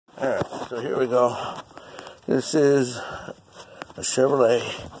So here we go. This is a Chevrolet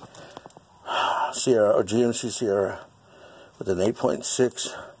Sierra, or GMC Sierra, with an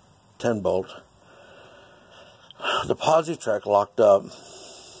 8.6 10 bolt. The posi track locked up,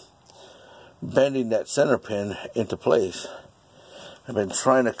 bending that center pin into place. I've been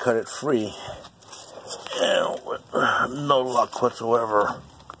trying to cut it free, and with no luck whatsoever.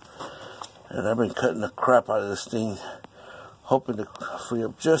 And I've been cutting the crap out of this thing, hoping to free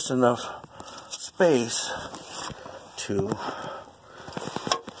up just enough space to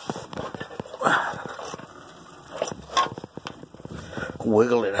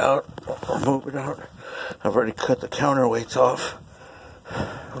wiggle it out or move it out. I've already cut the counterweights off.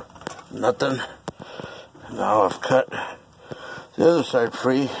 Nothing. Now I've cut the other side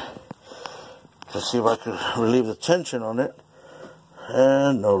free to see if I could relieve the tension on it,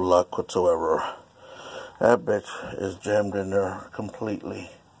 and no luck whatsoever. That bitch is jammed in there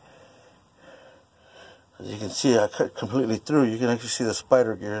completely. As you can see, I cut completely through. You can actually see the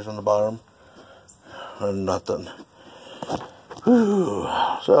spider gears on the bottom, and nothing. Whew.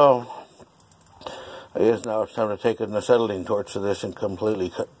 So I guess now it's time to take an acetylene torch to this and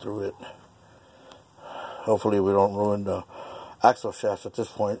completely cut through it. Hopefully we don't ruin the axle shafts at this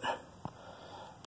point.